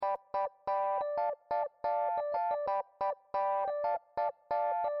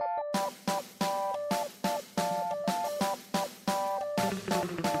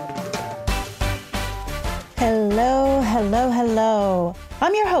Hello, hello.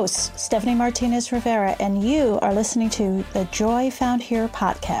 I'm your host, Stephanie Martinez Rivera, and you are listening to the Joy Found Here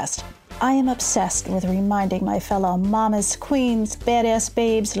podcast. I am obsessed with reminding my fellow mamas, queens, badass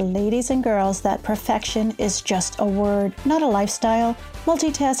babes, ladies, and girls that perfection is just a word, not a lifestyle.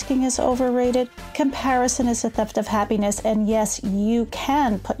 Multitasking is overrated. Comparison is a theft of happiness. And yes, you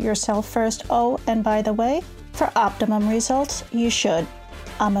can put yourself first. Oh, and by the way, for optimum results, you should.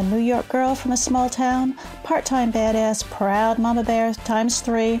 I'm a New York girl from a small town, part-time badass, proud mama bear times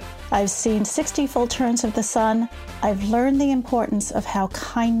 3. I've seen 60 full turns of the sun. I've learned the importance of how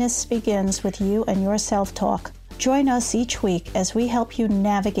kindness begins with you and your self-talk. Join us each week as we help you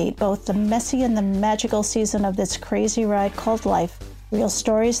navigate both the messy and the magical season of this crazy ride called life. Real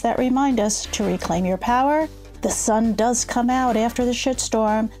stories that remind us to reclaim your power. The sun does come out after the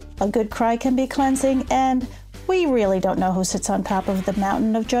shitstorm. A good cry can be cleansing, and we really don't know who sits on top of the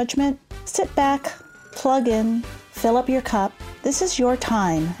mountain of judgment. Sit back, plug in, fill up your cup. This is your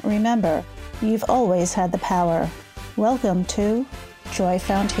time. Remember, you've always had the power. Welcome to Joy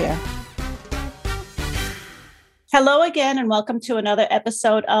Found Here. Hello again, and welcome to another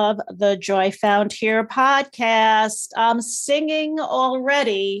episode of the Joy Found Here podcast. I'm singing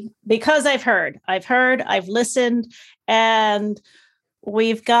already because I've heard, I've listened, and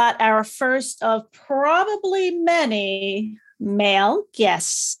we've got our first of probably many male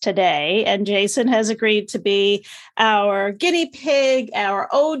guests today, and Jason has agreed to be our guinea pig, our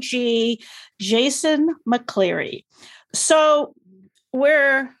OG, Jason McCleary. So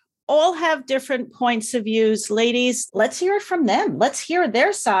we're all have different points of views. Ladies, let's hear it from them. Let's hear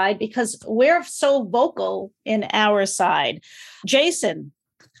their side because we're so vocal in our side. Jason,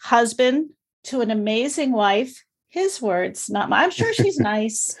 husband to an amazing wife. His words, not mine. I'm sure she's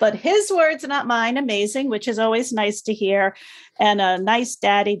nice, but his words, not mine. Amazing, which is always nice to hear. And a nice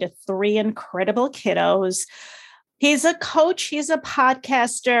daddy to 3 incredible kiddos. He's a coach, he's a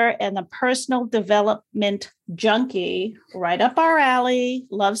podcaster, and a personal development junkie, right up our alley,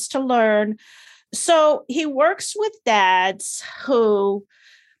 loves to learn. So he works with dads who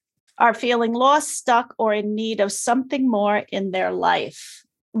are feeling lost, stuck, or in need of something more in their life.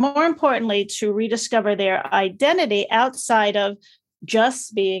 More importantly, to rediscover their identity outside of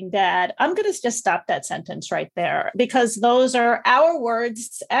just being dad. I'm going to just stop that sentence right there because those are our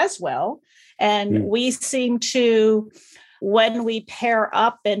words as well. And we seem to, when we pair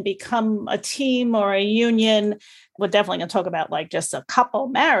up and become a team or a union, we're definitely going to talk about like just a couple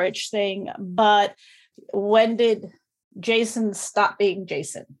marriage thing. But when did Jason stop being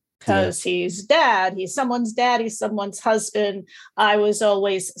Jason? Because he's dad, he's someone's husband. I was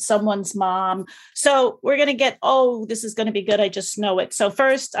always someone's mom. So we're going to get, this is going to be good. I just know it. So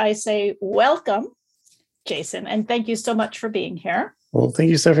first I say, welcome, Jason. And thank you so much for being here. Well, thank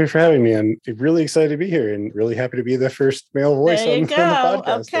you, Stephanie, for having me. I'm really excited to be here and really happy to be the first male voice on the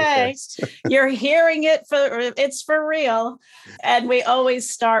podcast. Okay. You're hearing it it's for real. And we always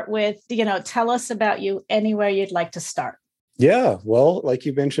start with, tell us about you anywhere you'd like to start. Yeah, well, like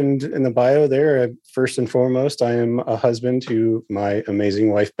you mentioned in the bio there, first and foremost, I am a husband to my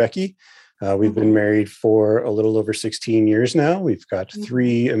amazing wife, Becky. We've been married for a little over 16 years now. We've got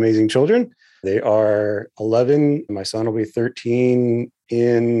 3 amazing children. They are 11. My son will be 13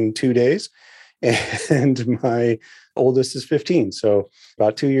 in 2 days. And my oldest is 15. So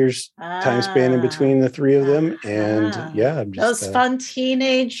about 2 years time span in between the 3 of them. And I'm just, those fun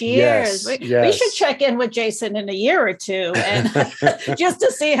teenage years. We should check in with Jason in a year or two and just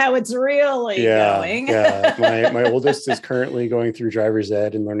to see how it's really going. My oldest is currently going through driver's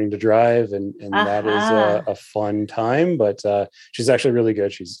ed and learning to drive. And that is a fun time, but she's actually really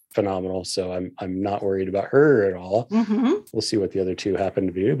good. She's phenomenal. So I'm not worried about her at all. We'll see what the other 2 happen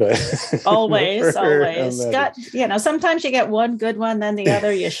to be, but always. Sometimes you get one good one, then the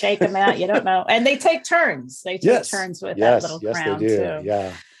other, you shake them out. You don't know. And they take turns. They take turns with that little crown they do.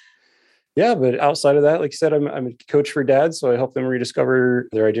 Too. Yeah. But outside of that, like you said, I'm a coach for dads. So I help them rediscover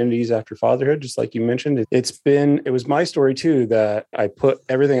their identities after fatherhood. Just like you mentioned, it was my story too, that I put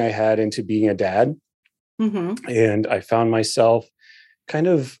everything I had into being a dad. And I found myself kind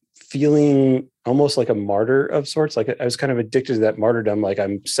of feeling almost like a martyr of sorts. Like I was kind of addicted to that martyrdom. Like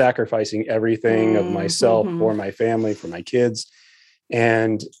I'm sacrificing everything of myself for my family, for my kids.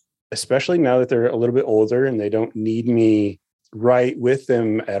 And especially now that they're a little bit older and they don't need me right with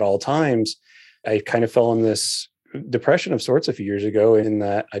them at all times, I kind of fell in this depression of sorts a few years ago in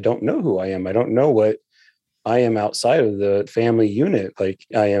that I don't know who I am. I don't know what I am outside of the family unit. Like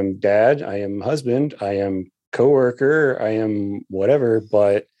I am dad, I am husband, I am coworker, I am whatever,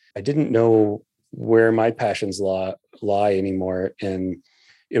 but I didn't know where my passions lie anymore. And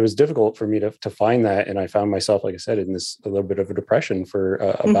it was difficult for me to find that. And I found myself, like I said, in a little bit of a depression for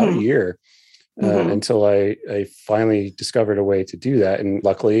about a year. Until I finally discovered a way to do that. And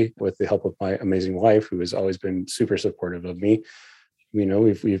luckily, with the help of my amazing wife, who has always been super supportive of me,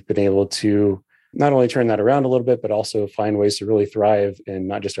 we've been able to not only turn that around a little bit, but also find ways to really thrive in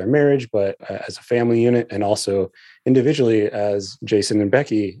not just our marriage, but as a family unit, and also individually as Jason and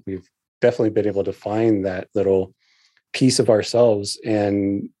Becky. We've definitely been able to find that little piece of ourselves,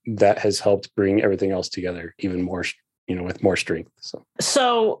 and that has helped bring everything else together even more, with more strength.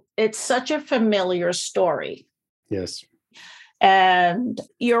 So it's such a familiar story. Yes. And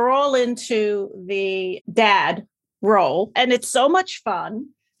you're all into the dad role, and it's so much fun.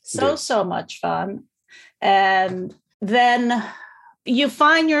 So much fun. And then you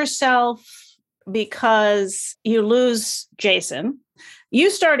find yourself, because you lose Jason. You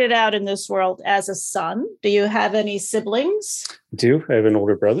started out in this world as a son. Do you have any siblings? I do. I have an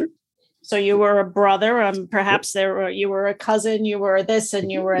older brother. So you were a brother, perhaps you were a cousin, you were this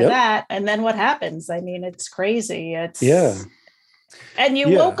and you were that. And then what happens? I mean, it's crazy. And you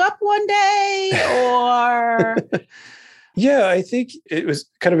woke up one day, or... Yeah, I think it was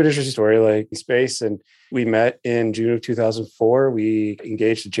kind of an interesting story, like space. And we met in June of 2004. We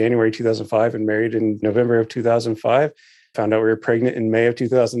engaged in January 2005 and married in November of 2005. Found out we were pregnant in May of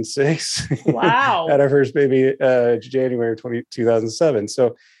 2006. Wow. Had our first baby January of 2007.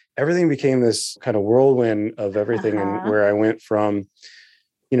 So everything became this kind of whirlwind of everything. And where I went from,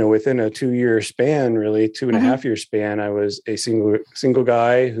 within a 2-year span, really 2.5-year span, I was a single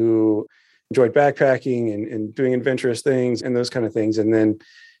guy who enjoyed backpacking and doing adventurous things and those kind of things. And then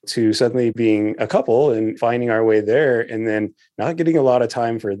to suddenly being a couple and finding our way there, and then not getting a lot of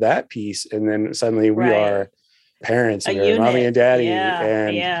time for that piece. And then suddenly we are parents, and we're mommy and daddy,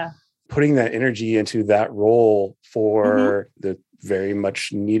 and putting that energy into that role for the very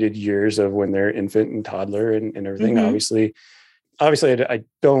much needed years of when they're infant and toddler and everything. Obviously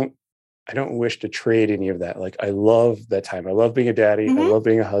I don't wish to trade any of that. Like, I love that time. I love being a daddy. I love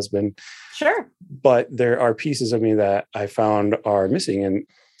being a husband. Sure. But there are pieces of me that I found are missing. And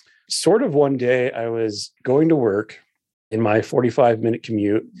sort of one day I was going to work in my 45-minute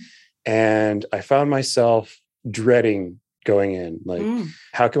commute, and I found myself dreading going in. Like,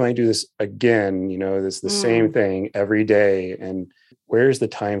 how can I do this again? This the same thing every day. And where's the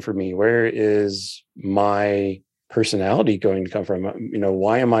time for me? Where is my personality going to come from?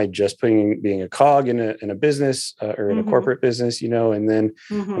 Why am I just being a cog in a business or in a corporate business, and then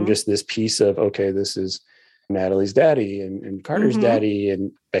I'm just this piece of, okay, this is Natalie's daddy and Carter's daddy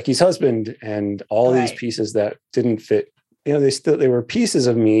and Becky's husband, and all these pieces that didn't fit. They were pieces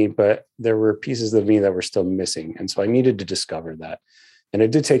of me, but there were pieces of me that were still missing. And so I needed to discover that. And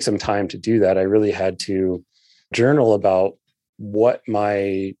it did take some time to do that. I really had to journal about what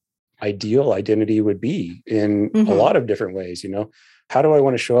my ideal identity would be in a lot of different ways. How do I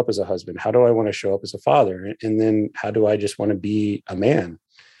want to show up as a husband? How do I want to show up as a father? And then how do I just want to be a man?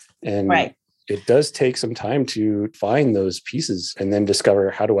 And it does take some time to find those pieces and then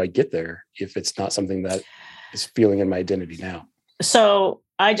discover, how do I get there if it's not something that is feeling in my identity now? So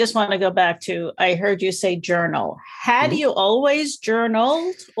I just want to go back to, I heard you say journal. Had you always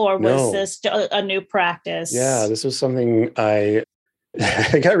journaled, or was this a new practice? Yeah, this was something I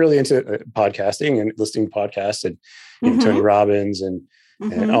got really into podcasting and listening to podcasts, and Tony Robbins and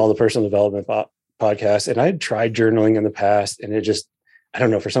all the personal development podcasts. And I had tried journaling in the past, and it just, I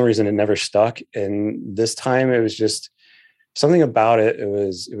don't know, for some reason it never stuck. And this time it was just something about it. It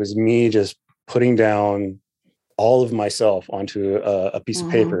was me just putting down all of myself onto a piece of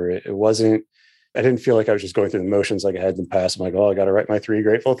paper. It wasn't, I didn't feel like I was just going through the motions like I had in the past. I'm like, oh, I got to write my 3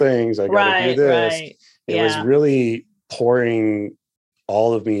 grateful things. I got to do this. It was really pouring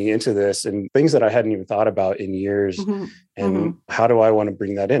all of me into this, and things that I hadn't even thought about in years. And how do I want to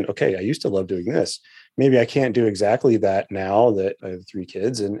bring that in? Okay, I used to love doing this. Maybe I can't do exactly that now that I have 3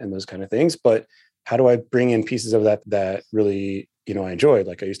 kids and those kind of things, but how do I bring in pieces of that really, I enjoyed?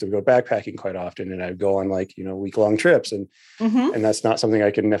 Like, I used to go backpacking quite often, and I'd go on week-long trips, and that's not something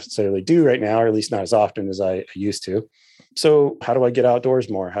I can necessarily do right now, or at least not as often as I used to. So how do I get outdoors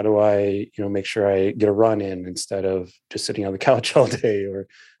more? How do I, make sure I get a run in instead of just sitting on the couch all day or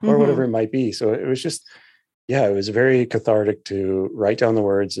whatever it might be? So it was just, it was very cathartic to write down the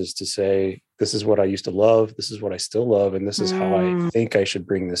words, is to say, this is what I used to love. This is what I still love. And this is how I think I should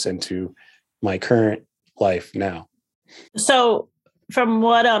bring this into my current life now. So from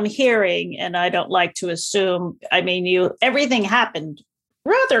what I'm hearing, and I don't like to assume, I mean, everything happened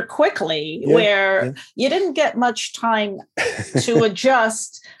rather quickly, Yeah, where yeah. you didn't get much time to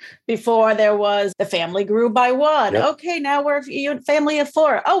adjust before there was the family grew by one. Yep. Okay, now we're a family of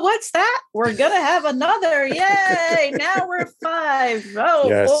four. Oh, what's that? We're going to have another. Yay. Now we're five. Oh,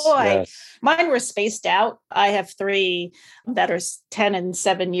 Yes, boy. yes. Mine were spaced out. I have three that are 10 and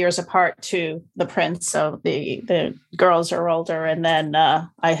 7 years apart to the prince. So the girls are older. And then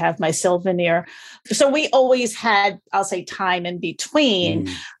I have my Sylvanir. So we always had, I'll say, time in between.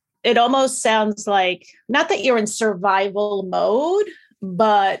 Mm. It almost sounds like, not that you're in survival mode,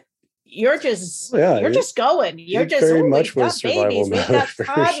 but you're just going. You're it just, very we've much was got survival babies, we've mode got for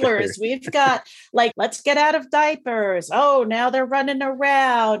toddlers, sure. we've got like, let's get out of diapers. Oh, now they're running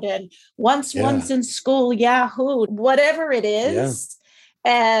around. And once Yeah, one's in school, Yahoo, whatever it yeah. is.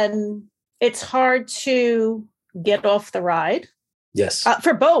 And it's hard to get off the ride. Yes.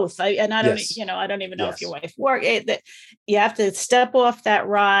 For both. I don't, Yes. I don't even know if Yes. your wife work. You have to step off that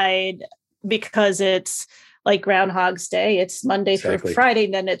ride because it's like Groundhog's Day. It's Monday through Friday,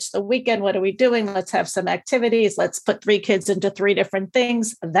 then it's the weekend. What are we doing? Let's have some activities. Let's put 3 kids into 3 different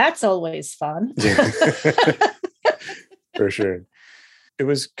things. That's always fun. For sure. It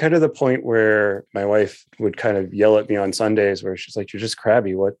was kind of the point where my wife would kind of yell at me on Sundays where she's like, "You're just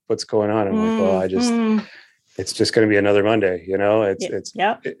crabby. What's going on?" I'm like, "Well, it's just going to be another Monday, it's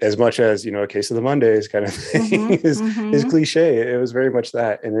as much as, a case of the Mondays kind of thing is cliche. It was very much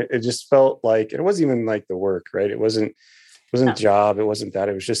that. And it just felt like, it wasn't even like the work, right? It wasn't job. It wasn't that.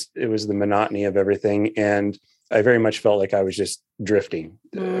 It was the monotony of everything. And I very much felt like I was just drifting.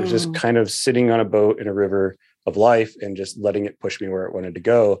 I was just kind of sitting on a boat in a river of life and just letting it push me where it wanted to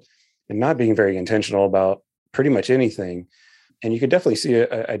go and not being very intentional about pretty much anything. And you could definitely see it.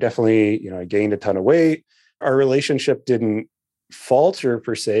 I definitely, I gained a ton of weight. Our relationship didn't falter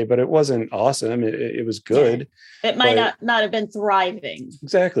per se, but it wasn't awesome. It was good. Yeah. It might not have been thriving.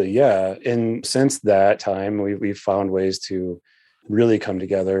 Exactly. Yeah. And since that time, we've found ways to really come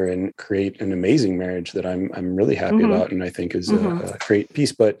together and create an amazing marriage that I'm really happy about, and I think is a great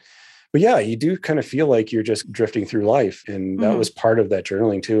piece. But yeah, you do kind of feel like you're just drifting through life. And that was part of that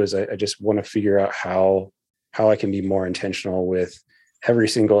journaling too, is I just want to figure out how I can be more intentional with every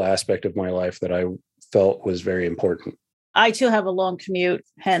single aspect of my life that I felt was very important. I too have a long commute,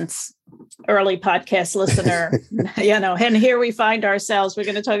 hence early podcast listener, and here we find ourselves. We're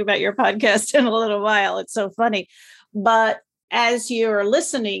going to talk about your podcast in a little while. It's so funny. But as you're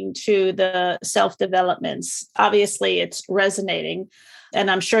listening to the self-developments, obviously it's resonating.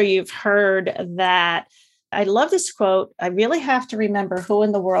 And I'm sure you've heard that. I love this quote. I really have to remember who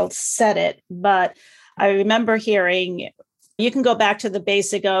in the world said it, but I remember hearing, you can go back to the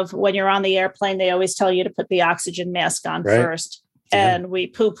basic of when you're on the airplane, they always tell you to put the oxygen mask on first. Yeah. And we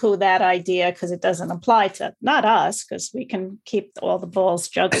poo-poo that idea because it doesn't apply to not us, because we can keep all the balls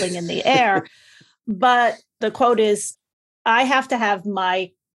juggling in the air. But the quote is, I have to have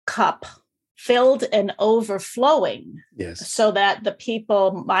my cup filled and overflowing. Yes. So that the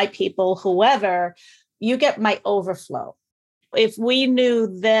people, my people, whoever, you get my overflow. If we knew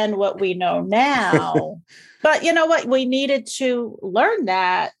then what we know now, but you know what? We needed to learn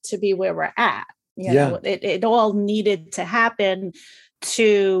that to be where we're at. It all needed to happen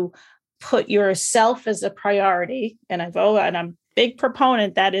to put yourself as a priority. And I'm a big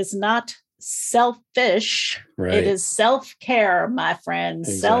proponent that is not selfish. Right. It is self-care, my friends.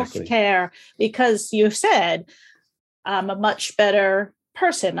 Exactly. Self-care, because you said, I'm a much better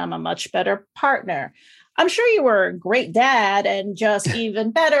person. I'm a much better partner. I'm sure you were a great dad, and just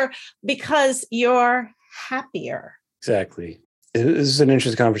even better because you're happier. Exactly. This is an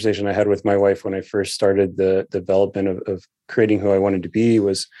interesting conversation I had with my wife when I first started the development of creating who I wanted to be.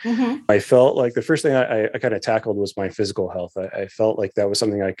 Was I felt like the first thing I kind of tackled was my physical health. I felt like that was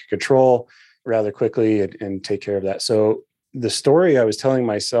something I could control rather quickly and take care of that. So the story I was telling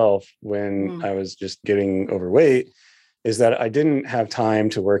myself when I was just getting overweight is that I didn't have time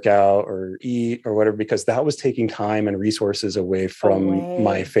to work out or eat or whatever, because that was taking time and resources away from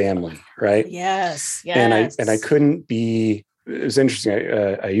my family. Right. Yes. And I couldn't be, it was interesting.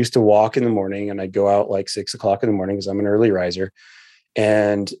 I used to walk in the morning and I'd go out like 6 o'clock in the morning because I'm an early riser.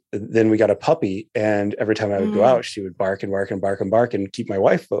 And then we got a puppy, and every time I would go out, she would bark and bark and bark and bark and keep my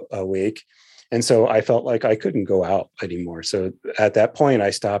wife awake. And so I felt like I couldn't go out anymore. So at that point I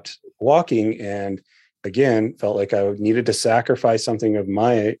stopped walking, and again, felt like I needed to sacrifice something of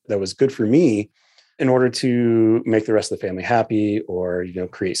that was good for me in order to make the rest of the family happy, or,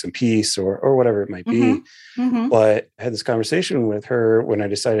 create some peace or whatever it might be. But I had this conversation with her when I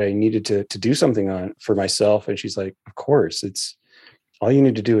decided I needed to do something for myself. And she's like, of course, all you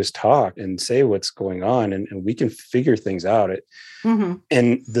need to do is talk and say what's going on, and we can figure things out.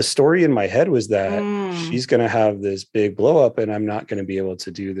 And the story in my head was that she's going to have this big blow up and I'm not going to be able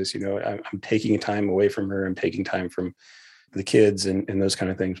to do this. I'm taking time away from her. I'm taking time from the kids and those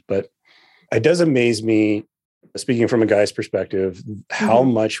kind of things. But it does amaze me, speaking from a guy's perspective, how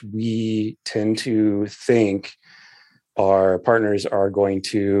much we tend to think our partners are going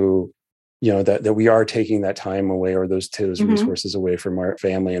to, that we are taking that time away, or those resources away from our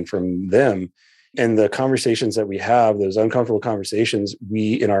family and from them. And the conversations that we have, those uncomfortable conversations,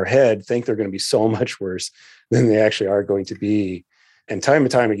 we in our head think they're going to be so much worse than they actually are going to be. And time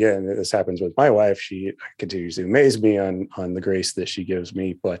and time again, this happens with my wife. She continues to amaze me on the grace that she gives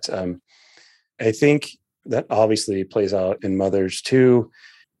me. But I think that obviously plays out in mothers too.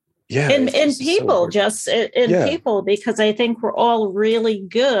 Yeah. In people, people, because I think we're all really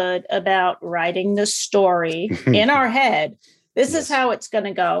good about writing the story in our head. This is how it's going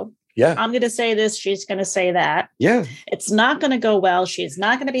to go. Yeah. I'm going to say this. She's going to say that. Yeah. It's not going to go well. She's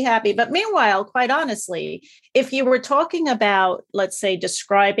not going to be happy. But meanwhile, quite honestly, if you were talking about, let's say,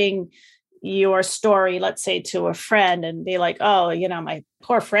 describing your story, let's say to a friend and be like, oh, my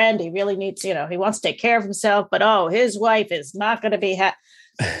poor friend, he really needs, he wants to take care of himself, but his wife is not going to be happy.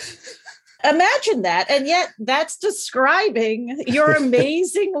 Imagine that. And yet that's describing your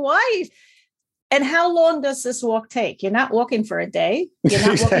amazing wife. And how long does this walk take? You're not walking for a day. You're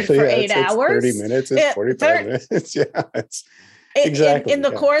not walking for 8 hours. It's 30 minutes. It's 45 minutes. Yeah. Exactly. In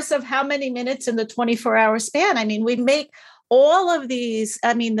the course of how many minutes in the 24-hour span? I mean, we make all of these,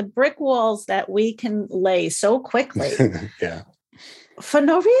 the brick walls that we can lay so quickly. Yeah. For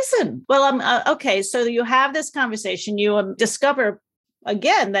no reason. Well, okay. So you have this conversation. You discover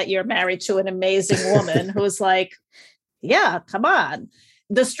again that you're married to an amazing woman who's like, yeah, come on.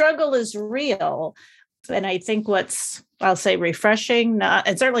 The struggle is real. And I think what's, I'll say, refreshing,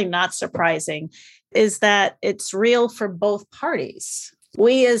 and certainly not surprising, is that it's real for both parties.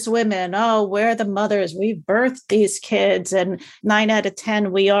 We as women, we're the mothers, we've birthed these kids, and 9 out of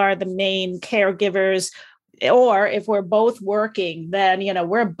 10, we are the main caregivers. Or if we're both working, then,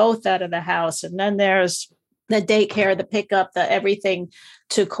 we're both out of the house. And then there's the daycare, the pickup, the everything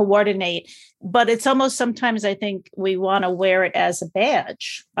to coordinate. But it's almost sometimes I think we want to wear it as a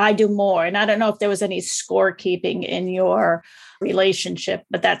badge. I do more. And I don't know if there was any scorekeeping in your relationship,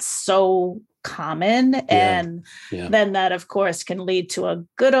 but that's so common. And then that, of course, can lead to a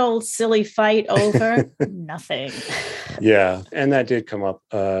good old silly fight over nothing. Yeah. And that did come up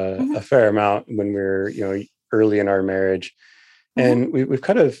a fair amount when we were, early in our marriage. And we've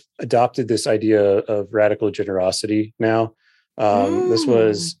kind of adopted this idea of radical generosity now. This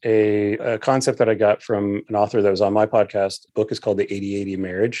was a concept that I got from an author that was on my podcast. The book is called The 80-80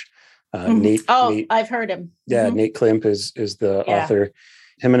 Marriage. Nate. I've heard him. Yeah, Nate Klimp is the author.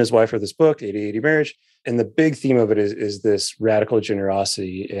 Him and his wife wrote this book, 80-80 Marriage. And the big theme of it is this radical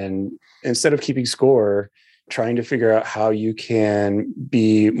generosity. And instead of keeping score, trying to figure out how you can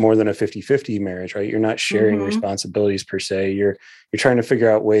be more than a 50-50 marriage, right? You're not sharing responsibilities per se. You're trying to figure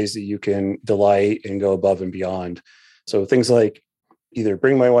out ways that you can delight and go above and beyond. So things like either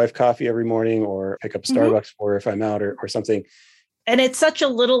bring my wife coffee every morning or pick up Starbucks for her if I'm out or something. And it's such a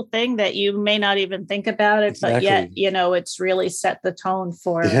little thing that you may not even think about it, but yet, it's really set the tone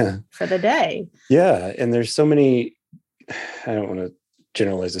for the day. Yeah. And there's so many, I don't want to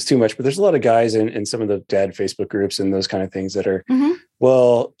generalize this too much, but there's a lot of guys in some of the dad Facebook groups and those kind of things that are,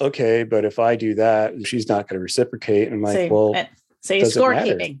 well, okay, but if I do that, she's not going to reciprocate. And I'm like, so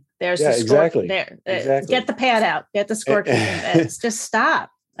scorekeeping. There's the score exactly. There. Exactly. Get the pad out. Get the scorekeeping. It's just stop.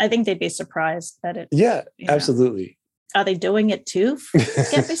 I think they'd be surprised that it. Yeah, absolutely. Are they doing it too?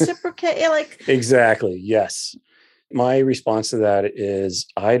 Get reciprocate? Exactly. Yes. My response to that is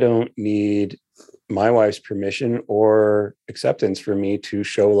I don't need my wife's permission or acceptance for me to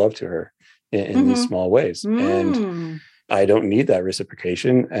show love to her in these small ways. And I don't need that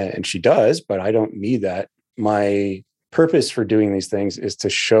reciprocation. And she does, but I don't need that. My purpose for doing these things is to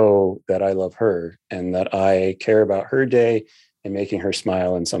show that I love her and that I care about her day and making her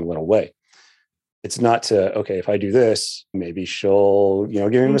smile in some little way. It's not to, okay, if I do this, maybe she'll,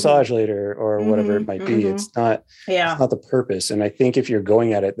 give me a massage later or whatever it might be. It's not the purpose. And I think if you're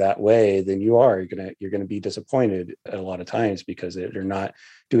going at it that way, then you're going to be disappointed a lot of times because they're not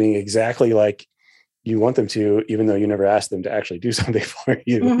doing exactly like you want them to, even though you never asked them to actually do something for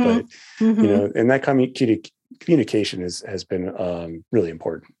you. But, and that communication has been really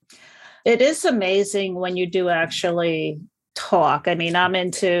important. It is amazing when you do actually talk. I mean, I'm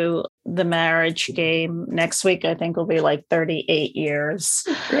into the marriage game. Next week, I think will be like 38 years.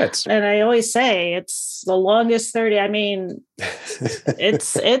 Congrats. And I always say it's the longest 30. I mean,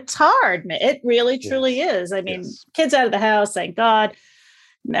 it's hard. It really, truly is. I mean, kids out of the house, thank God.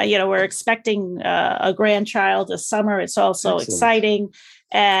 Now, we're expecting a grandchild this summer. It's also exciting.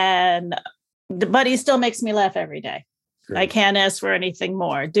 But he still makes me laugh every day. Great. I can't ask for anything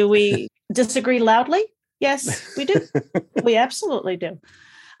more. Do we disagree loudly? Yes, we do. We absolutely do.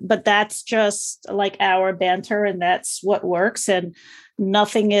 But that's just like our banter, and that's what works. And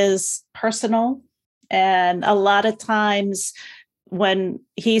nothing is personal. And a lot of times when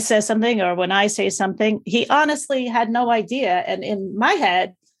he says something or when I say something, he honestly had no idea. And in my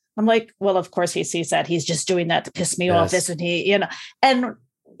head, I'm like, well, of course he sees that. He's just doing that to piss me off. This and and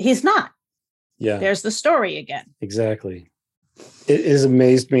he's not. Yeah. There's the story again. Exactly. It has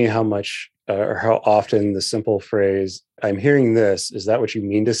amazed me how much or how often the simple phrase, I'm hearing this, is that what you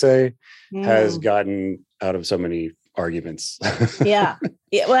mean to say, has gotten out of so many arguments. Yeah.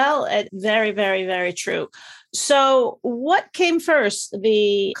 Well, very, very, very true. So what came first,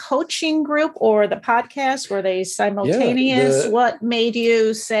 the coaching group or the podcast? Were they simultaneous? What made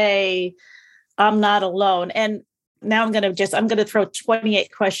you say, I'm not alone? And now I'm going to throw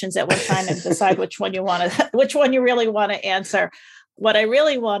 28 questions at one time and decide which one you really want to answer. What I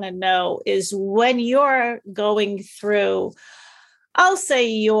really want to know is when you're going through, I'll say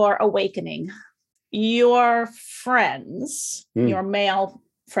your awakening, your friends, your male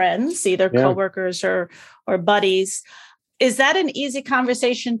friends, either coworkers or buddies, is that an easy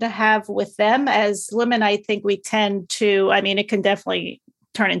conversation to have with them? As women, I think we tend to, it can definitely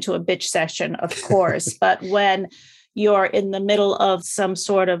turn into a bitch session, of course, but when you're in the middle of some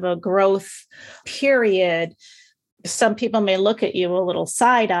sort of a growth period, some people may look at you a little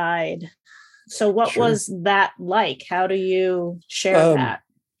side-eyed. So what was that like? How do you share that?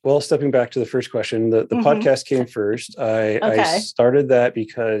 Well, stepping back to the first question, the podcast came first. I started that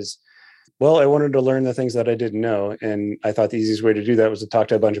because, I wanted to learn the things that I didn't know. And I thought the easiest way to do that was to talk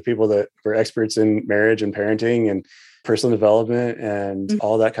to a bunch of people that were experts in marriage and parenting and personal development and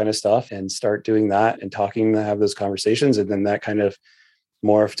all that kind of stuff, and start doing that and talking, to have those conversations. And then that kind of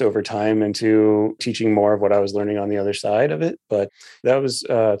morphed over time into teaching more of what I was learning on the other side of it. But that was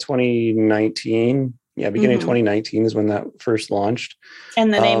 2019. Yeah, beginning of 2019 is when that first launched.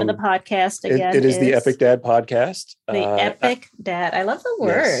 And the name of the podcast again it is the Epic Dad Podcast. The Epic Dad. I love the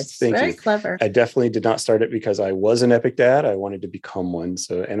words. Yes, Very clever. I definitely did not start it because I was an Epic Dad. I wanted to become one.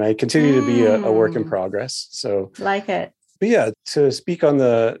 And I continue to be a work in progress. So like it. But to speak on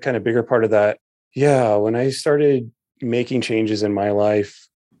the kind of bigger part of that. Yeah, when I started making changes in my life,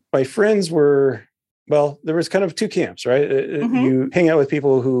 my friends were, there was kind of two camps, right? You hang out with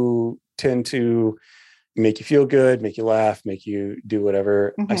people who tend to make you feel good, make you laugh, make you do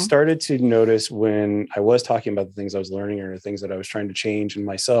whatever. I started to notice when I was talking about the things I was learning or the things that I was trying to change in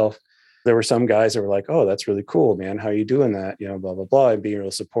myself, there were some guys that were like, oh, that's really cool, man. How are you doing that? Blah, blah, blah, and being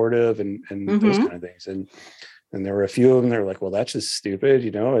real supportive and those kind of things. And there were a few of them that were like, well, that's just stupid.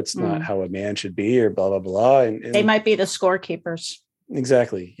 It's not how a man should be, or blah, blah, blah. And they might be the scorekeepers.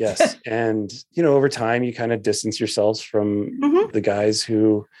 Exactly. Yes. And, over time, you kind of distance yourselves from the guys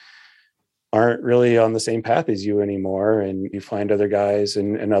who aren't really on the same path as you anymore. And you find other guys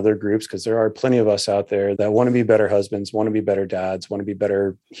and other groups, because there are plenty of us out there that want to be better husbands, want to be better dads, want to be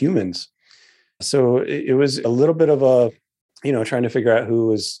better humans. So it was a little bit of a, trying to figure out who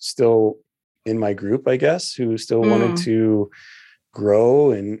was still in my group, I guess, who still wanted to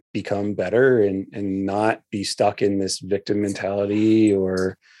grow and become better and not be stuck in this victim mentality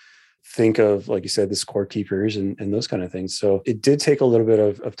or think of, like you said, the scorekeepers and those kind of things. So it did take a little bit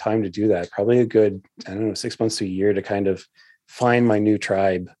of time to do that. Probably a good, 6 months to a year to kind of find my new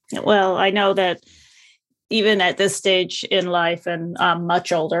tribe. Well, I know that even at this stage in life, and I'm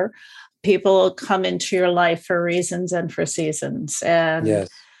much older, people come into your life for reasons and for seasons. And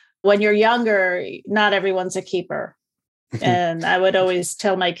when you're younger, not everyone's a keeper. And I would always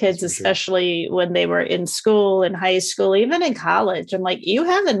tell my kids, especially when they were in school, in high school, even in college, I'm like, you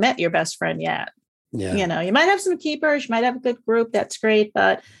haven't met your best friend yet. Yeah. You might have some keepers, you might have a good group. That's great.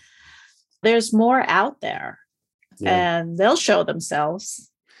 But there's more out there and they'll show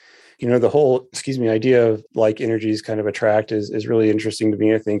themselves. The whole, idea of like energies kind of attract is really interesting to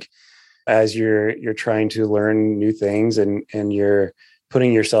me. I think as you're trying to learn new things and you're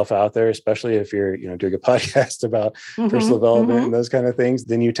putting yourself out there, especially if you're, doing a podcast about personal development and those kind of things,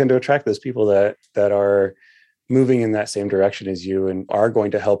 then you tend to attract those people that are moving in that same direction as you and are going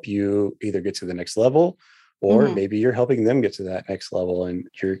to help you either get to the next level, or maybe you're helping them get to that next level and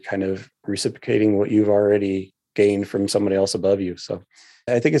you're kind of reciprocating what you've already gained from somebody else above you. So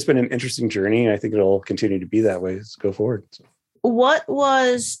I think it's been an interesting journey, and I think it'll continue to be that way as we go forward. So. What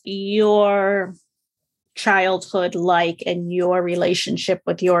was your childhood like and your relationship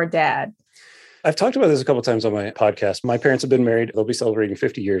with your dad? I've talked about this a couple of times on my podcast. My parents have been married. They'll be celebrating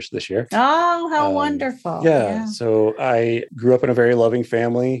 50 years this year. Oh, how wonderful. Yeah. So I grew up in a very loving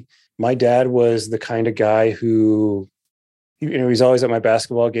family. My dad was the kind of guy who, he's always at my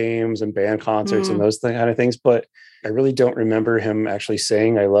basketball games and band concerts and those kind of things. But I really don't remember him actually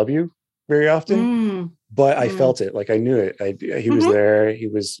saying, I love you very often. But I felt it. Like I knew it. He was there.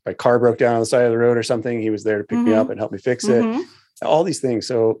 My car broke down on the side of the road or something. He was there to pick me up and help me fix it. All these things.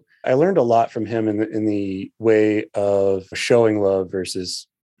 So I learned a lot from him in the way of showing love versus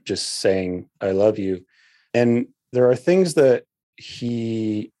just saying, I love you. And there are things that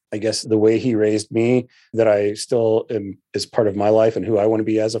I guess the way he raised me that I still am is part of my life and who I want to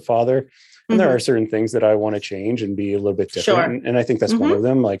be as a father. And there are certain things that I want to change and be a little bit different. And I think that's one of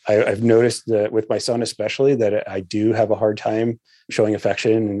them. Like I've noticed that with my son, especially, that I do have a hard time showing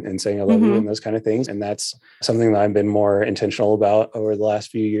affection and saying I love you and those kind of things. And that's something that I've been more intentional about over the last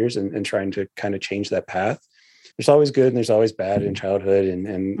few years and trying to kind of change that path. There's always good and there's always bad in childhood.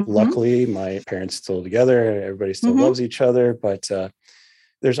 And luckily my parents still together. Everybody still loves each other, but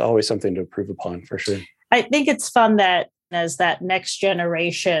there's always something to improve upon for sure. I think it's fun that as that next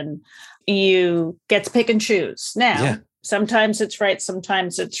generation, you get to pick and choose. Now, sometimes it's right,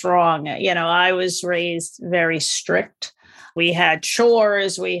 sometimes it's wrong. I was raised very strict. We had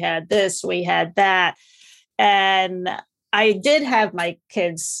chores, we had this, we had that. And I did have my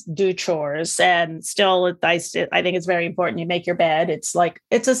kids do chores, and still, I think it's very important. You make your bed. It's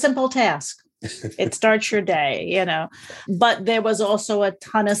a simple task. It starts your day, but there was also a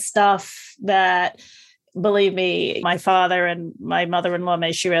ton of stuff that, believe me, my father and my mother-in-law,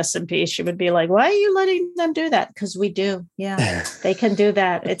 may she rest in peace, she would be like, why are you letting them do that? Because we do. Yeah, they can do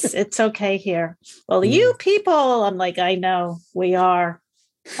that. It's okay here. Well, you people, I'm like, I know we are.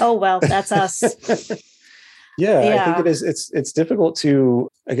 Oh, well, that's us. I think it is. It's difficult to,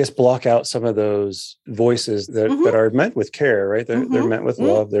 I guess, block out some of those voices that are meant with care, right? They're meant with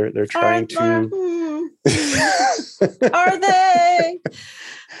love. They're trying to. Are they?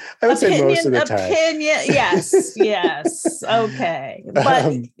 I would say most of the time. Yes. Okay.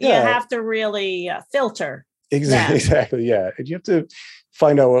 But you have to really filter. Exactly. Yeah. And you have to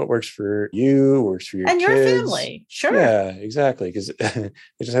find out what works for you, works for your and kids. Your family. Sure. Yeah, exactly. Because I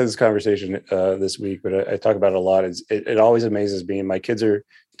just had this conversation this week, but I talk about it a lot. It always amazes me. My kids are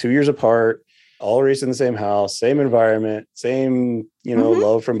 2 years apart, all raised in the same house, same environment, same,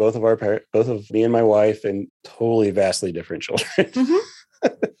 love from both of me and my wife, and totally vastly different children.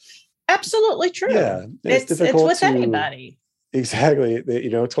 Absolutely true. Yeah, it's with anybody. Exactly.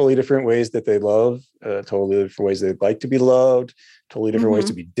 Totally different ways that they love, totally different ways they'd like to be loved, totally different ways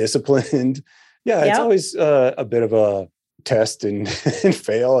to be disciplined. Yeah, it's always a bit of a test and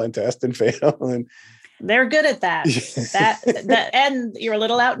fail and test and fail. And they're good at that. that and you're a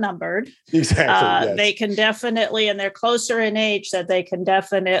little outnumbered. Exactly. Yes. They can definitely, and they're closer in age, that they can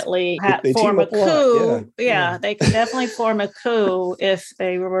definitely they form a coup. Yeah. They can definitely form a coup if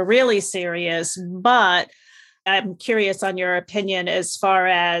they were really serious. But I'm curious on your opinion as far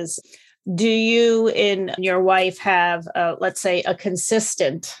as, do you and your wife have, let's say, a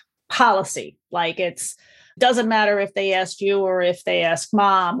consistent policy? Like doesn't matter if they asked you or if they ask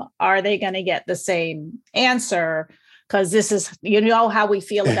mom, are they going to get the same answer? Because this is, how we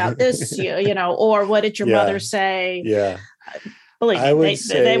feel about this, or what did your mother say? Yeah. Believe me,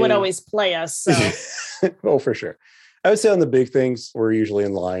 they would always play us. So. Oh, for sure. I would say on the big things, we're usually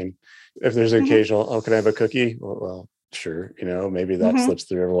in line. If there's an occasional, can I have a cookie? Well, sure. Maybe that slips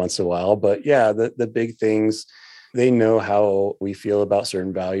through every once in a while. But yeah, the big things, they know how we feel about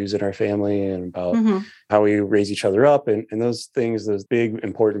certain values in our family and about how we raise each other up. And those things, those big,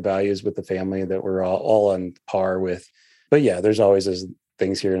 important values with the family that we're all on par with. But yeah, there's always those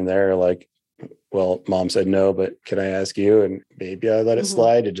things here and there, like, well, mom said no, but can I ask you? And maybe I let it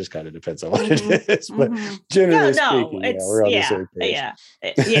slide. It just kind of depends on what it is. But generally speaking, we're on the same page.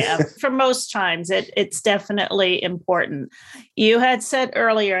 Yeah. For most times, it's definitely important. You had said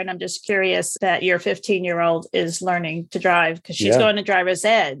earlier, and I'm just curious, that your 15-year-old is learning to drive because she's going to driver's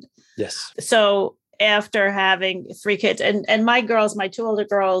ed. Yes. So after having 3 kids, and my two older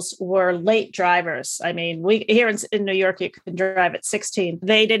girls were late drivers. I mean, we here in New York, you can drive at 16.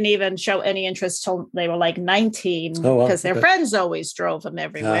 They didn't even show any interest till they were like 19 because their friends always drove them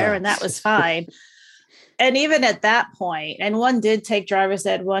everywhere, and that was fine. And even at that point, and one did take driver's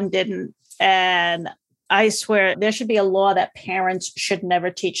ed, one didn't. And I swear there should be a law that parents should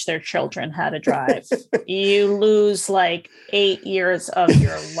never teach their children how to drive. You lose like 8 years of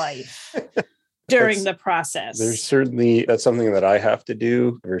your life during the process. That's something that I have to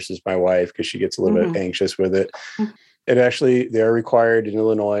do versus my wife because she gets a little bit anxious with it. And actually, they are required in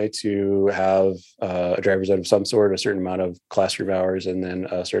Illinois to have a driver's ed of some sort, a certain amount of classroom hours, and then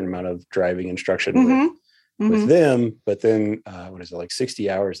a certain amount of driving instruction with them. But then, what is it, like 60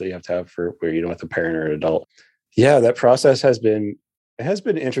 hours that you have to have for where you don't have to parent or an adult. Yeah, that process has been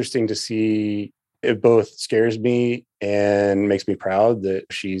interesting to see. It both scares me and makes me proud that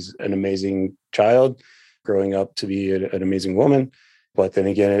she's an amazing child growing up to be an amazing woman. But then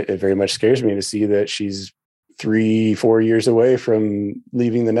again, it very much scares me to see that she's 3-4 years away from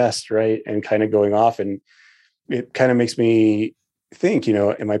leaving the nest, right? And kind of going off. And it kind of makes me think,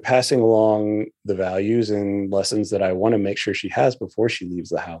 am I passing along the values and lessons that I want to make sure she has before she leaves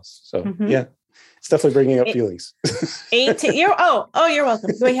the house? So yeah, it's definitely bringing up feelings. 18. You're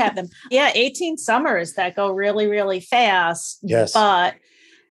welcome. We have them. Yeah. 18 summers that go really, really fast. Yes. But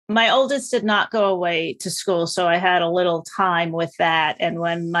my oldest did not go away to school. So I had a little time with that. And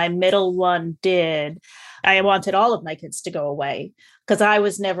when my middle one did, I wanted all of my kids to go away because I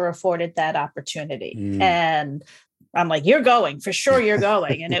was never afforded that opportunity. And I'm like, you're going, for sure you're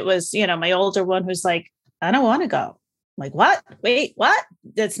going. And it was, my older one who's like, I don't want to go. I'm like, what? Wait, what?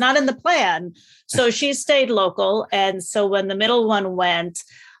 That's not in the plan. So she stayed local. And so when the middle one went,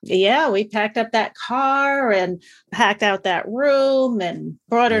 we packed up that car and packed out that room and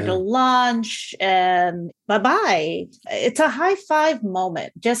brought her to lunch and bye-bye. It's a high five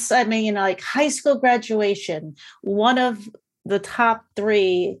moment. Like high school graduation, one of the top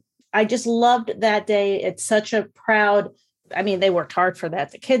 3. I just loved that day. It's such a proud, they worked hard for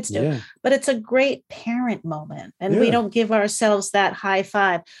that. The kids do, but it's a great parent moment. And we don't give ourselves that high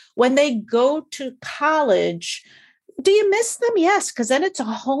five. When they go to college, do you miss them? Yes, because then it's a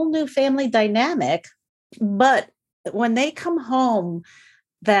whole new family dynamic. But when they come home,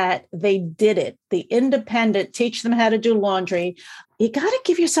 that they did it, the independent, teach them how to do laundry, you got to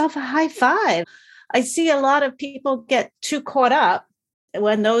give yourself a high five. I see a lot of people get too caught up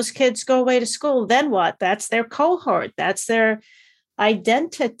when those kids go away to school. Then what? That's their cohort. That's their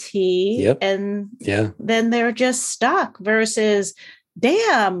identity. And then they're just stuck versus,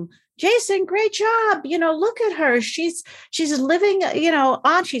 damn, Jason, great job. Look at her. She's living,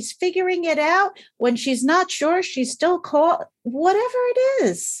 on, she's figuring it out. When she's not sure, she's still caught, whatever it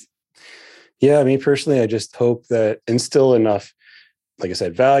is. Yeah. Me personally, I just hope that instill enough, like I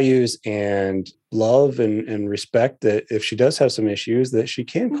said, values and love and respect that if she does have some issues, that she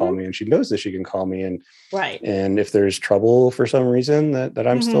can call me and she knows that she can call me. And and if there's trouble for some reason, that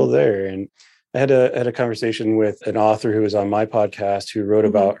I'm still there. And I had a conversation with an author who was on my podcast who wrote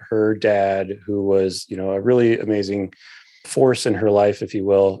about her dad, who was, a really amazing force in her life, if you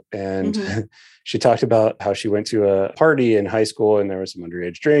will. And she talked about how she went to a party in high school and there was some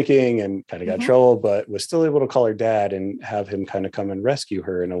underage drinking and kind of got in trouble, but was still able to call her dad and have him kind of come and rescue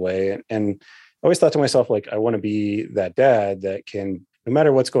her in a way. And I always thought to myself, like, I want to be that dad that can, no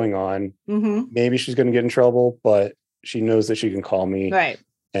matter what's going on, maybe she's going to get in trouble, but she knows that she can call me. Right.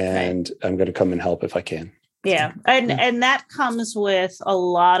 And I'm going to come and help if I can. Yeah. And that comes with a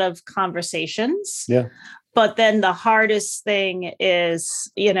lot of conversations. Yeah. But then the hardest thing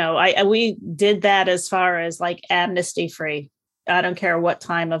is, we did that as far as like amnesty free. I don't care what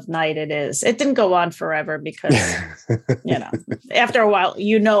time of night it is. It didn't go on forever because, after a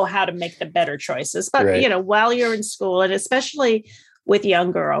while, how to make the better choices. But, while you're in school, and especially with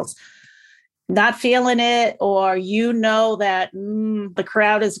young girls, not feeling it, or that the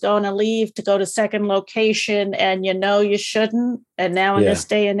crowd is going to leave to go to second location and you shouldn't. And now in this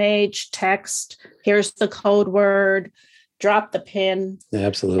day and age, text, here's the code word, drop the pin. Yeah,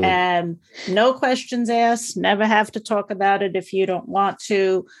 absolutely. And no questions asked, never have to talk about it if you don't want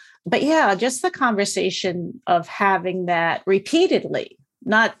to. But just the conversation of having that repeatedly,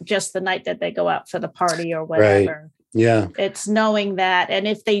 not just the night that they go out for the party or whatever. Right. Yeah. It's knowing that. And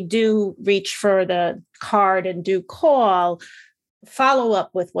if they do reach for the card and do call, follow up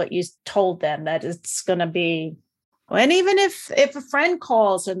with what you told them, that it's going to be, and even if a friend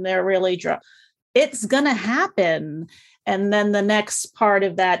calls and they're really drunk, it's going to happen. And then the next part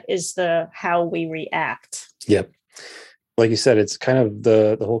of that is how we react. Yep. Like you said, it's kind of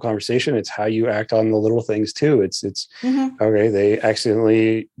the whole conversation. It's how you act on the little things too. It's okay, they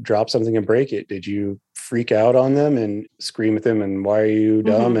accidentally drop something and break it. Did you freak out on them and scream at them and why are you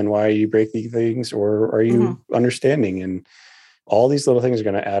dumb and why are you breaking things, or are you understanding? And all these little things are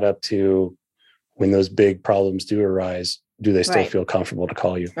going to add up to when those big problems do arise. Do they still feel comfortable to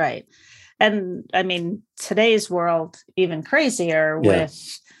call you? Right. And I mean, today's world, even crazier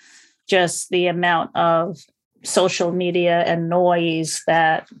with just the amount of social media and noise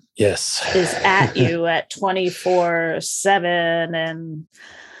that is at you at 24/7. And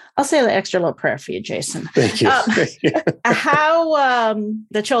I'll say the extra little prayer for you, Jason. Thank you. How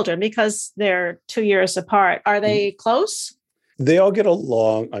the children, because they're 2 years apart, are they close? They all get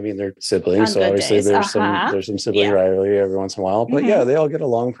along. I mean, they're siblings, so obviously there's some sibling rivalry every once in a while. But yeah, they all get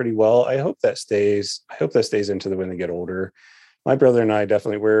along pretty well. I hope that stays into when they get older. My brother and I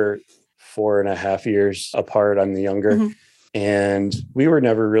we're 4.5 years apart. I'm the younger. And we were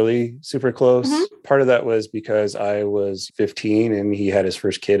never really super close. Part of that was because I was 15 and he had his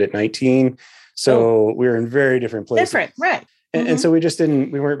first kid at 19. So we were in very different places. Different, right. And so we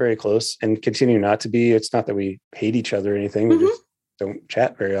weren't very close and continue not to be. It's not that we hate each other or anything. We just don't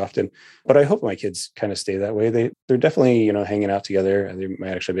chat very often. But I hope my kids kind of stay that way. They're definitely, hanging out together. They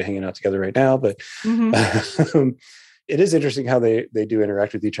might actually be hanging out together right now, but it is interesting how they do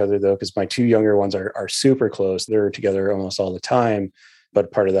interact with each other, though, because my two younger ones are super close. They're together almost all the time.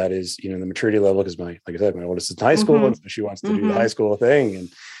 But part of that is, the maturity level, because like I said, my oldest is in high school, and so she wants to do the high school thing. And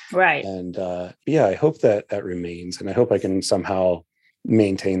right. And I hope that remains. And I hope I can somehow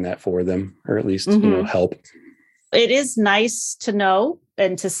maintain that for them, or at least, help. It is nice to know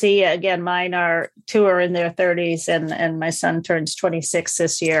and to see. Again, two are in their 30s and my son turns 26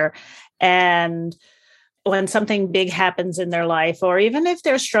 this year. And when something big happens in their life, or even if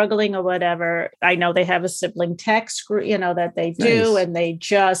they're struggling or whatever, I know they have a sibling text group, that they do. Nice. And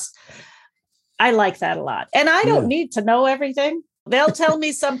I like that a lot. And I don't need to know everything. They'll tell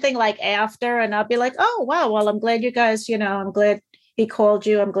me something like after, and I'll be like, oh, wow, well, I'm glad you guys, I'm glad he called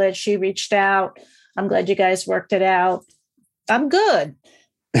you. I'm glad she reached out. I'm glad you guys worked it out. I'm good.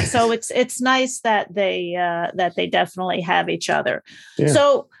 So it's nice that they definitely have each other. Yeah.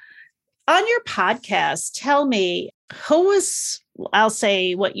 So on your podcast, tell me, who was, I'll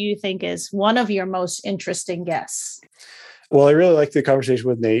say what you think is one of your most interesting guests? Well, I really liked the conversation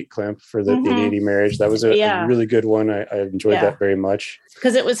with Nate Klemp for the 80/80 marriage. That was a really good one. I enjoyed that very much.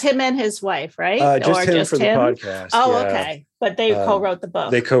 Because it was him and his wife, right? Just him for the podcast. Oh, okay. But they co-wrote the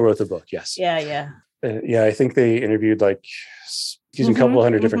book. They co-wrote the book, yes. Yeah. I think they interviewed a couple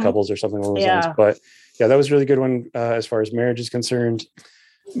hundred different couples or something along those lines. But yeah, that was a really good one as far as marriage is concerned.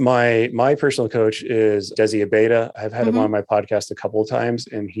 My personal coach is Desi Abeda. I've had him on my podcast a couple of times,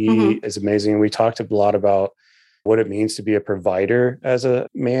 and he is amazing. We talked a lot about what it means to be a provider as a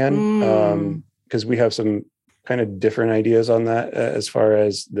man, because we have some kind of different ideas on that as far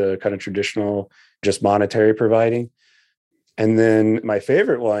as the kind of traditional just monetary providing. And then my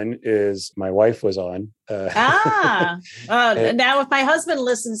favorite one is my wife was on. Now if my husband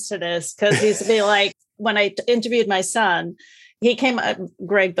listens to this, because he's be like, when I interviewed my son, he came up,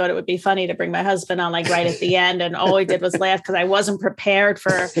 Greg thought it would be funny to bring my husband on right at the end. And all he did was laugh because I wasn't prepared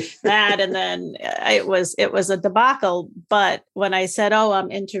for that. And then it was a debacle. But when I said, I'm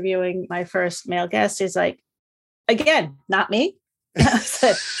interviewing my first male guest, he's like, again, not me. I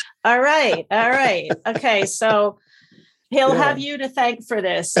said, all right. Okay. So he'll have you to thank for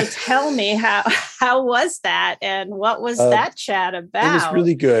this. So tell me, how was that? And what was that chat about? It was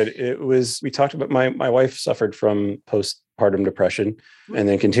really good. We talked about my wife suffered from postpartum depression and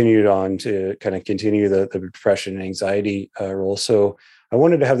then continued on to kind of continue the depression and anxiety role. So I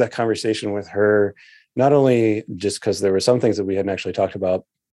wanted to have that conversation with her, not only just because there were some things that we hadn't actually talked about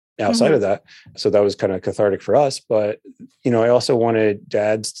outside of that. So that was kind of cathartic for us. But, I also wanted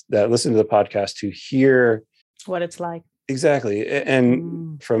dads that listen to the podcast to hear what it's like. Exactly.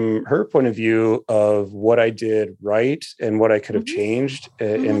 And from her point of view of what I did right and what I could have changed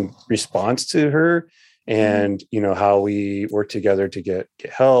in response to her, and, how we work together to get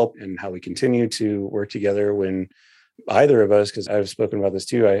help, and how we continue to work together when either of us, because I've spoken about this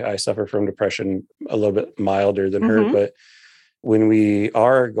too, I suffer from depression a little bit milder than her, but when we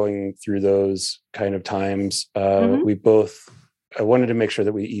are going through those kind of times, I wanted to make sure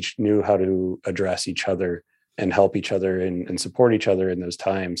that we each knew how to address each other and help each other and support each other in those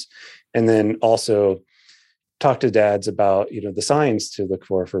times. And then also talk to dads about, the signs to look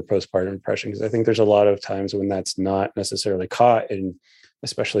for postpartum depression. Because I think there's a lot of times when that's not necessarily caught, and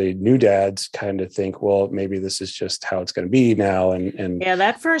especially new dads kind of think, well, maybe this is just how it's going to be now. And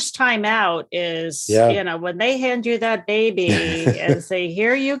that first time out is, when they hand you that baby and say,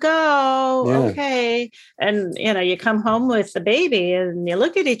 here you go. Okay. And, you come home with the baby and you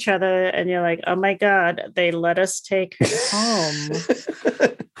look at each other and you're like, oh my God, they let us take her home.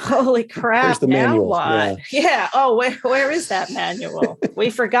 Holy crap. Where's the now manual? what? Yeah. Oh, where is that manual? We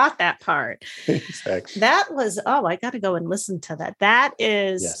forgot that part. Exactly. That was, I got to go and listen to that. That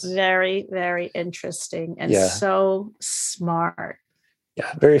is Yes. very, very interesting and Yeah. so smart.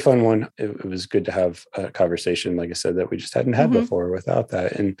 Yeah, very fun one. It was good to have a conversation, like I said, that we just hadn't had before without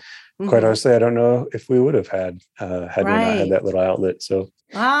that. And quite honestly, I don't know if we would have had we not had that little outlet. So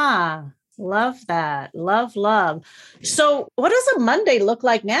love that. Love. So what does a Monday look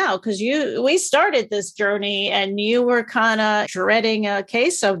like now? Because we started this journey and you were kind of dreading a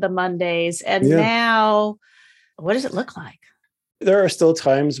case of the Mondays. And now what does it look like? There are still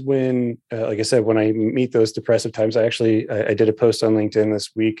times when, like I said, when I meet those depressive times, I did a post on LinkedIn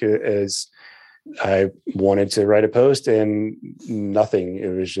this week as I wanted to write a post and nothing. It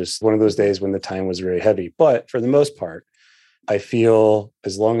was just one of those days when the time was very heavy. But for the most part, I feel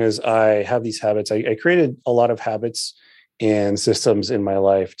as long as I have these habits, I created a lot of habits and systems in my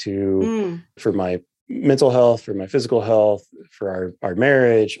life for my mental health, for my physical health, for our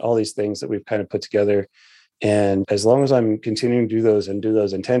marriage, all these things that we've kind of put together. And as long as I'm continuing to do those and do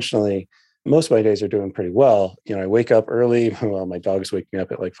those intentionally, most of my days are doing pretty well. You know, I wake up early. Well, my dog's waking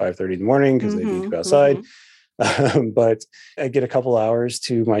up at like 5:30 in the morning because they need to go outside. But I get a couple hours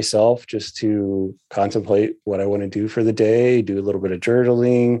to myself just to contemplate what I want to do for the day, do a little bit of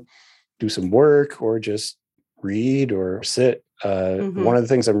journaling, do some work, or just read or sit. One of the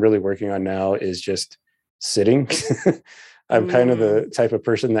things I'm really working on now is just sitting. I'm kind of the type of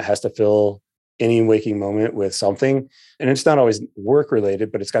person that has to fill any waking moment with something. And it's not always work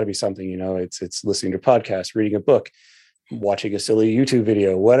related, but it's got to be something, you know, it's listening to podcasts, reading a book, watching a silly YouTube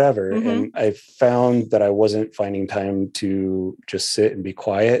video, whatever. And I found that I wasn't finding time to just sit and be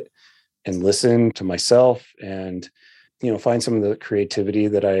quiet and listen to myself and, you know, find some of the creativity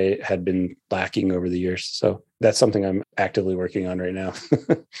that I had been lacking over the years. So that's something I'm actively working on right now.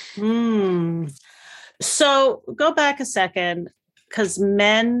 So go back a second, because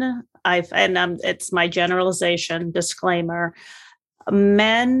men, it's my generalization disclaimer.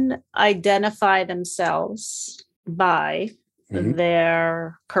 Men identify themselves by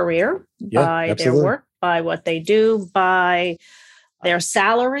their career, by their work, by what they do, by their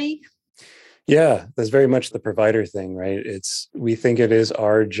salary. Yeah, that's very much the provider thing, right? We think it is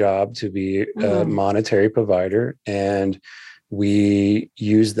our job to be a monetary provider, and we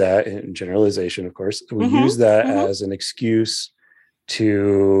use that in generalization, of course. We use that as an excuse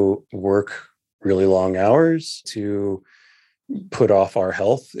to work really long hours, to put off our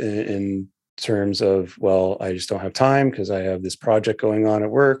health in terms of, well, I just don't have time because I have this project going on at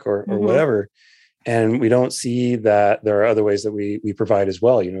work or whatever. And we don't see that there are other ways that we provide as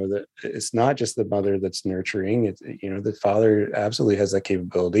well. You know, that it's not just the mother that's nurturing. It's, you know, the father absolutely has that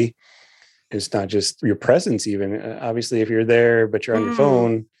capability. It's not just your presence, even. Obviously, if you're there, but you're on your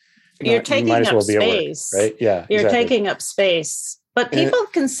phone, you're taking you might as well up be space, at work, right? Yeah, you're taking up space. But people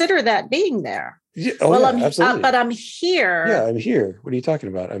consider that being there. Yeah, absolutely. But I'm here. Yeah, I'm here. What are you talking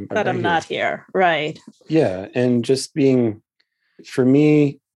about? I'm right not here. Right. Yeah. And just being, for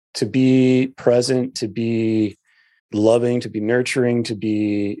me, to be present, to be loving, to be nurturing, to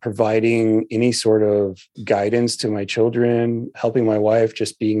be providing any sort of guidance to my children, helping my wife,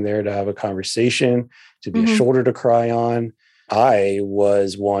 just being there to have a conversation, to be a shoulder to cry on. I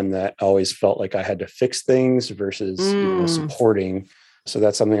was one that always felt like I had to fix things versus supporting. So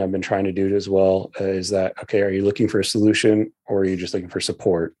that's something I've been trying to do as well, is that, okay, are you looking for a solution or are you just looking for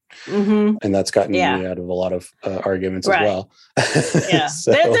support? And that's gotten me out of a lot of arguments as well. Yeah.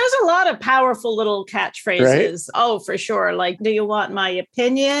 There's a lot of powerful little catchphrases. Right? Oh, for sure. Like, do you want my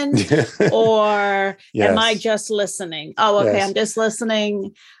opinion or am I just listening? Oh, okay. Yes. I'm just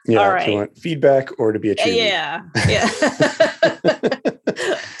listening. Yeah. All right. Do you want feedback or to be a cheerleader? Yeah.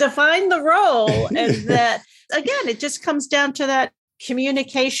 Define the role. And that, again, it just comes down to that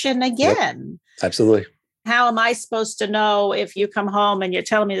communication again. Yep, absolutely. How am I supposed to know if you come home and you're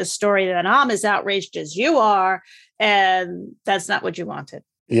telling me the story that I'm as outraged as you are, and that's not what you wanted?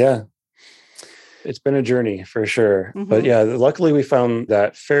 Yeah. It's been a journey for sure. But yeah, luckily we found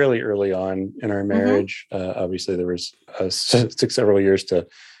that fairly early on in our marriage. Obviously there was took several years to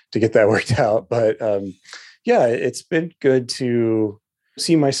get that worked out. But yeah, it's been good to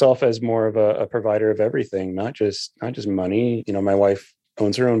see myself as more of a provider of everything, not just money. You know, my wife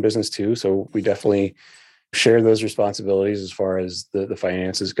owns her own business too. So we definitely share those responsibilities as far as the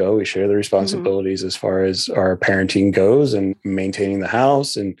finances go. We share the responsibilities as far as our parenting goes and maintaining the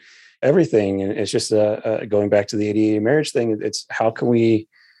house and everything. And it's just going back to the 80-80 marriage thing. It's how can we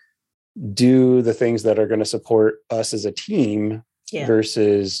do the things that are going to support us as a team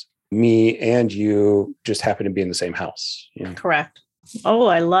versus me and you just happen to be in the same house. You know? Correct. Oh,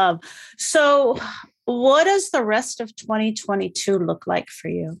 I love. So what does the rest of 2022 look like for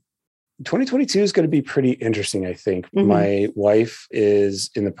you? 2022 is going to be pretty interesting, I think. Mhm. My wife is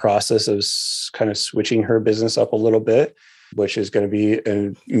in the process of kind of switching her business up a little bit, which is going to be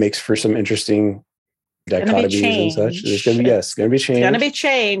and makes for some interesting dichotomies and such. There's going to be, yes, going to be change. It's going to be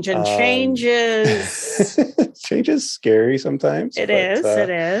change, and changes. Change is scary sometimes. It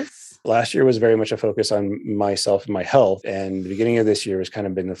is. Last year was very much a focus on myself and my health. And the beginning of this year has kind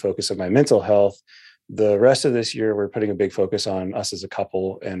of been the focus of my mental health. The rest of this year, we're putting a big focus on us as a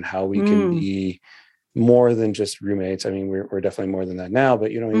couple and how we can be more than just roommates. I mean, we're definitely more than that now,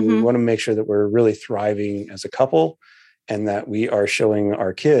 but we want to make sure that we're really thriving as a couple and that we are showing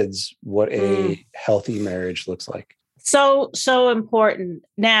our kids what a healthy marriage looks like. So important.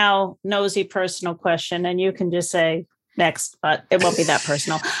 Now, nosy personal question, and you can just say next, but it won't be that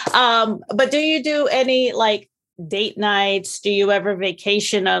personal. But do you do any date nights? Do you ever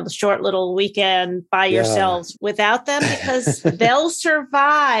vacation a short little weekend by yourselves without them? Because they'll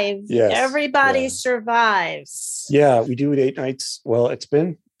survive. Yes. Everybody survives. Yeah, we do date nights. Well, it's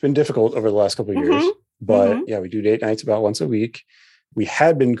been difficult over the last couple of years, but we do date nights about once a week. We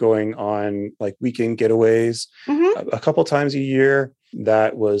had been going on weekend getaways a couple times a year.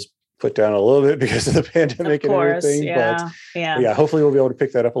 That was put down a little bit because of the pandemic and everything. But hopefully we'll be able to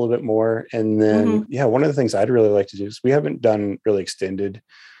pick that up a little bit more. And then, one of the things I'd really like to do is we haven't done really extended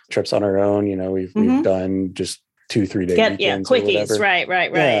trips on our own. We've done just 2-3 day weekends. Quickies. Right.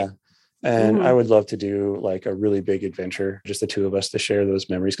 Yeah. And I would love to do a really big adventure, just the two of us to share those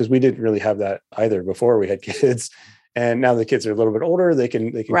memories. Cause we didn't really have that either before we had kids. And now the kids are a little bit older. They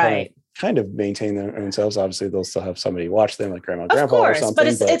can kind of maintain their own selves. Obviously, they'll still have somebody watch them, like grandma, grandpa, or something. But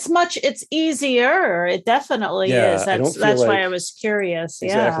it's easier. It definitely is. That's why I was curious.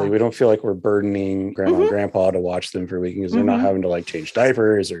 Exactly. We don't feel like we're burdening grandma and grandpa to watch them for a week because they're not having to change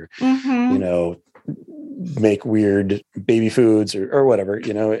diapers or make weird baby foods or whatever.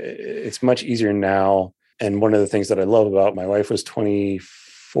 It's much easier now. And one of the things that I love about my wife was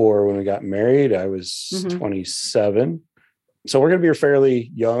 24 when we got married. I was 27. So we're going to be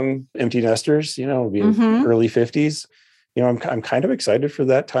fairly young empty nesters, be in early 50s. I'm kind of excited for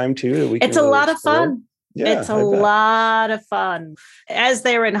that time too. It's a lot of fun. Yeah, it's a lot of fun. As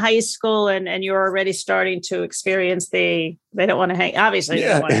they're in high school and you're already starting to experience they don't want to they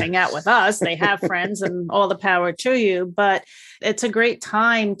don't want to hang out with us. They have friends and all the power to you, but it's a great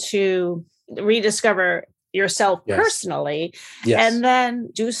time to rediscover yourself personally and then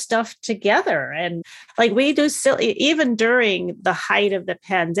do stuff together. And we do even during the height of the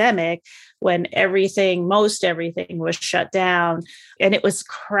pandemic, when most everything was shut down and it was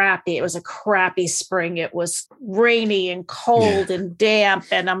crappy. It was a crappy spring. It was rainy and cold and damp.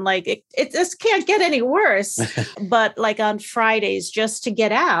 And I'm it just can't get any worse. But on Fridays, just to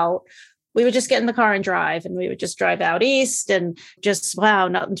get out, we would just get in the car and drive, and we would just drive out east and just, wow,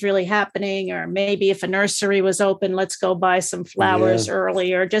 nothing's really happening. Or maybe if a nursery was open, let's go buy some flowers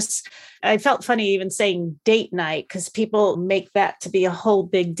earlier. I felt funny even saying date night because people make that to be a whole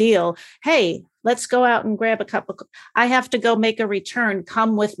big deal. Hey, let's go out and grab a cup of, I have to go make a return.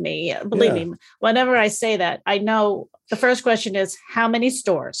 Come with me. Believe me, whenever I say that, I know the first question is, how many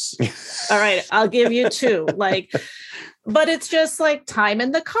stores? All right, I'll give you 2. But it's just time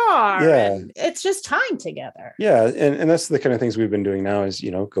in the car. Yeah. And it's just time together. Yeah. And that's the kind of things we've been doing now is,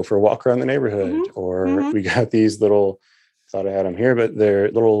 go for a walk around the neighborhood or we got these little, thought I had them here, but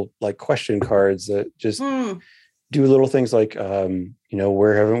they're little question cards that just do little things where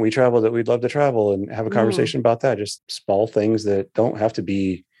haven't we traveled that we'd love to travel and have a conversation about that. Just small things that don't have to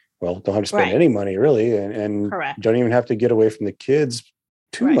be, don't have to spend any money really. And don't even have to get away from the kids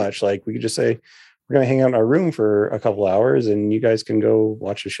too much. We could just say, we're going to hang out in our room for a couple hours and you guys can go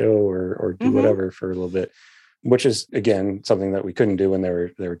watch a show or do whatever for a little bit, which is again, something that we couldn't do when they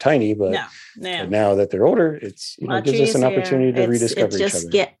were tiny, but now that they're older, it's, gives us an opportunity to rediscover each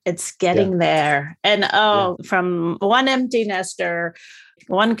other. It's getting there. And from one empty nester,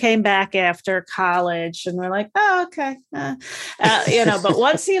 one came back after college and we're like, oh, okay. But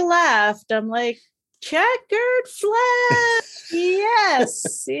once he left, I'm checkered flag.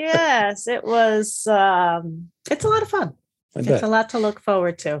 Yes. It was, it's a lot of fun. It's a lot to look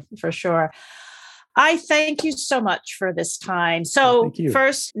forward to for sure. I thank you so much for this time. So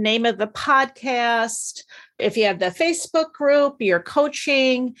first, name of the podcast, if you have the Facebook group, your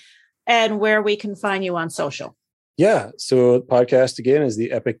coaching, and where we can find you on social. Yeah. So the podcast again is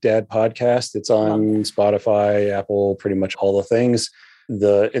the Epic Dad Podcast. It's on Spotify, Apple, pretty much all the things.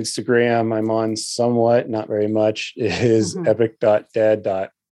 The Instagram I'm on somewhat, not very much, is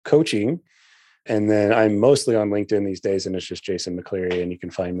epic.dad.coaching. And then I'm mostly on LinkedIn these days, and it's just Jason McCleary, and you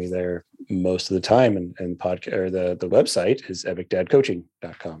can find me there most of the time. And podcast, or the website is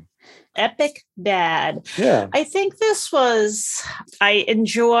epicdadcoaching.com. Epic Dad. Yeah. I think I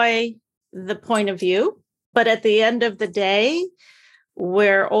enjoy the point of view, but at the end of the day,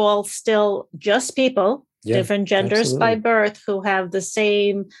 we're all still just people, different genders by birth, who have the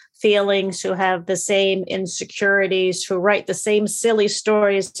same feelings, who have the same insecurities, who write the same silly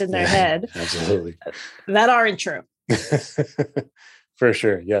stories in their head. Absolutely. That aren't true. For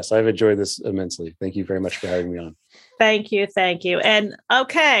sure. Yes, I've enjoyed this immensely. Thank you very much for having me on. Thank you. Thank you. And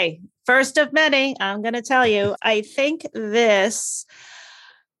okay, first of many, I'm going to tell you, I think it's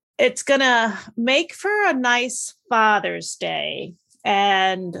going to make for a nice Father's Day.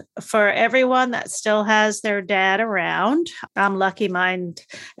 And for everyone that still has their dad around, I'm lucky mine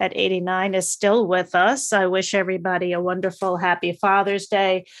at 89 is still with us. I wish everybody a wonderful, happy Father's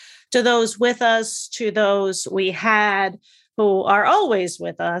Day. To those with us, to those we had who are always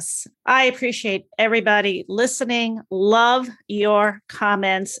with us, I appreciate everybody listening. Love your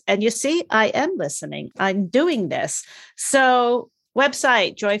comments. And you see, I am listening. I'm doing this. So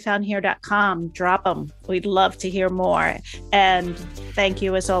website, joyfoundhere.com. Drop them. We'd love to hear more. And thank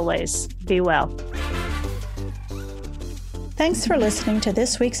you as always. Be well. Thanks for listening to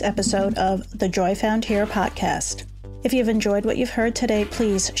this week's episode of the Joy Found Here podcast. If you've enjoyed what you've heard today,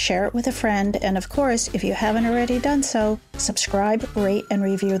 please share it with a friend. And of course, if you haven't already done so, subscribe, rate, and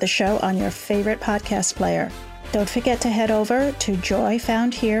review the show on your favorite podcast player. Don't forget to head over to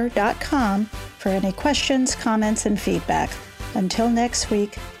joyfoundhere.com for any questions, comments, and feedback. Until next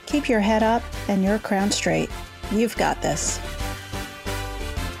week, keep your head up and your crown straight. You've got this.